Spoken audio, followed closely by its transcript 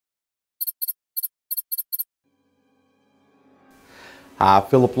Hi,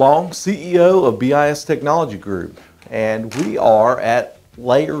 Phillip Long, CEO of BIS Technology Group, and we are at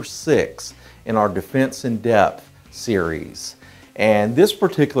Layer 6 in our Defense in Depth series. And this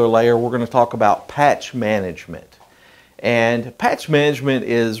particular layer, we're going to talk about patch management. And patch management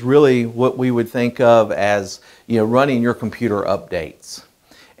is really what we would think of as, running your computer updates.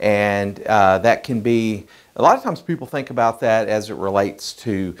 And that can be, a lot of times people think about that as it relates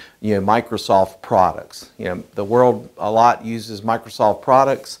to, Microsoft products. The world a lot uses Microsoft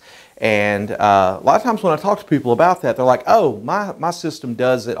products, and a lot of times when I talk to people about that, they're like, oh, my system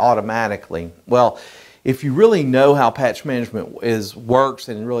does it automatically. Well, if you really know how patch management works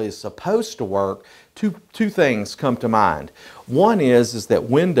and really is supposed to work, two things come to mind. One is that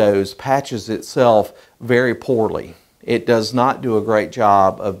Windows patches itself very poorly. It does not do a great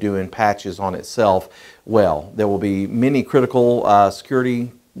job of doing patches on itself well. There will be many critical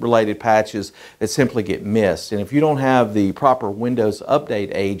security related patches that simply get missed. And if you don't have the proper Windows update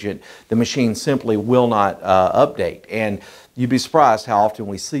agent, the machine simply will not update. And you'd be surprised how often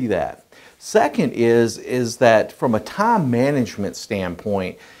we see that. Second is that from a time management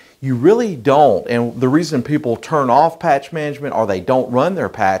standpoint, you really don't, and the reason people turn off patch management or they don't run their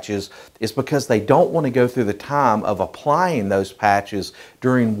patches is because they don't want to go through the time of applying those patches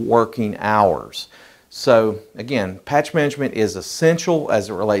during working hours. So again, patch management is essential as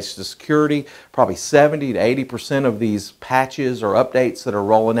it relates to security. Probably 70 to 80% of these patches or updates that are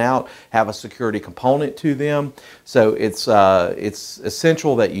rolling out have a security component to them. So it's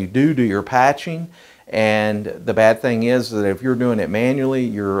essential that you do your patching. And the bad thing is that if you're doing it manually,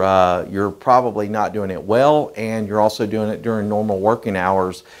 you're probably not doing it well, and you're also doing it during normal working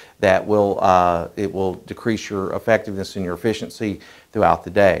hours. That it will decrease your effectiveness and your efficiency throughout the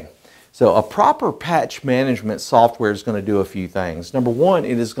day. So a proper patch management software is going to do a few things. Number one,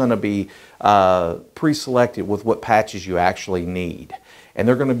 it is going to be pre-selected with what patches you actually need, and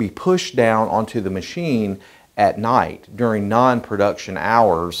they're going to be pushed down onto the machine at night during non-production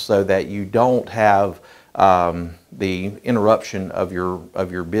hours so that you don't have the interruption of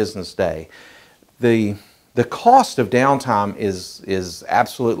your business day. The cost of downtime is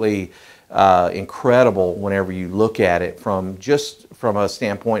absolutely incredible whenever you look at it from a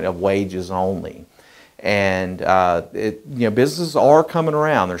standpoint of wages only. And businesses are coming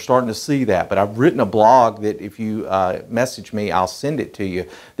around. They're starting to see that. But I've written a blog that if you message me, I'll send it to you,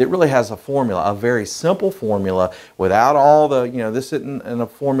 that really has a formula, a very simple formula without all the, this isn't a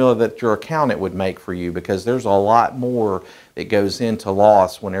formula that your accountant would make for you, because there's a lot more that goes into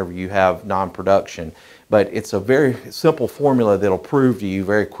loss whenever you have non-production. But it's a very simple formula that'll prove to you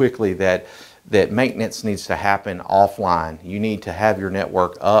very quickly that maintenance needs to happen offline. You need to have your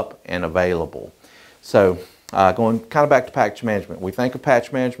network up and available. So going kind of back to patch management, we think of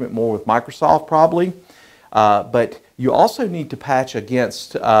patch management more with Microsoft probably, but you also need to patch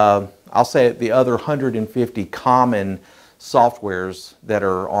against, I'll say the other 150 common softwares that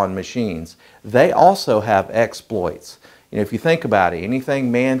are on machines. They also have exploits. If you think about it,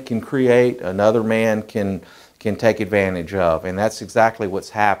 anything man can create, another man can take advantage of, and that's exactly what's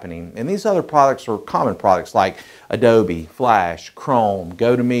happening. And these other products are common products like Adobe, Flash, Chrome,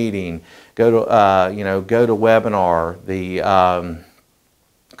 GoToMeeting, GoToWebinar, the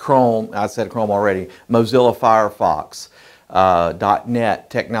Chrome, I said Chrome already, Mozilla Firefox, .NET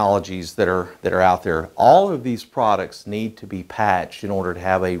technologies that are out there. All of these products need to be patched in order to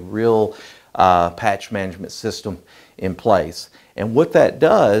have a real patch management system in place. And what that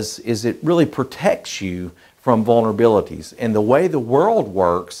does is it really protects you from vulnerabilities. And the way the world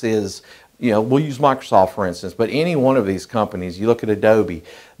works is, we'll use Microsoft for instance, but any one of these companies, you look at Adobe,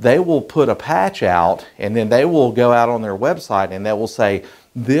 they will put a patch out, and then they will go out on their website and they will say,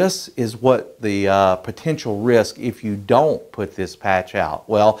 this is what the potential risk if you don't put this patch out.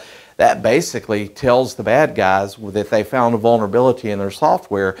 Well, that basically tells the bad guys that they found a vulnerability in their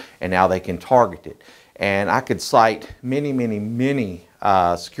software, and now they can target it. And I could cite many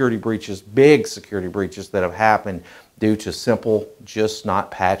security breaches, big security breaches that have happened due to simple just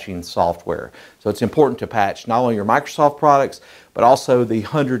not patching software. So it's important to patch not only your Microsoft products, but also the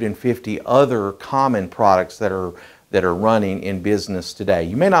 150 other common products that are running in business today.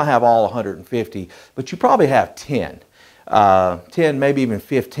 You may not have all 150, but you probably have 10, maybe even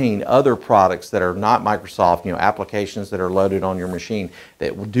 15 other products that are not Microsoft, applications that are loaded on your machine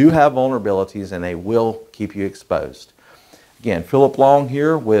that do have vulnerabilities, and they will keep you exposed. Again, Phillip Long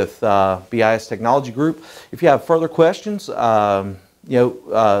here with BIS Technology Group. If you have further questions,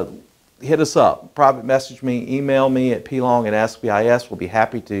 hit us up, private message me, email me at plong@askbis. We'll be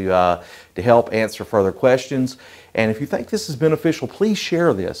happy to help answer further questions. And if you think this is beneficial, please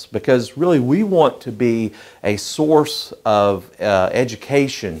share this, because really we want to be a source of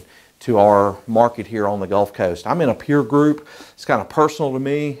education to our market here on the Gulf Coast. I'm in a peer group. It's kind of personal to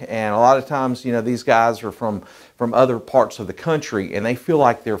me, and a lot of times, you know, these guys are from other parts of the country, and they feel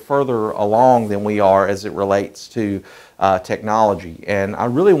like they're further along than we are as it relates to technology. And I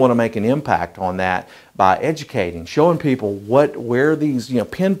really want to make an impact on that by educating, showing people where these, you know,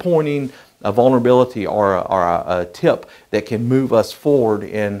 pinpointing a vulnerability or a tip that can move us forward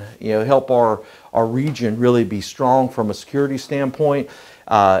and, you know, help our region really be strong from a security standpoint,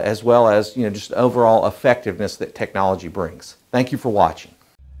 as well as, you know, just overall effectiveness that technology brings. Thank you for watching.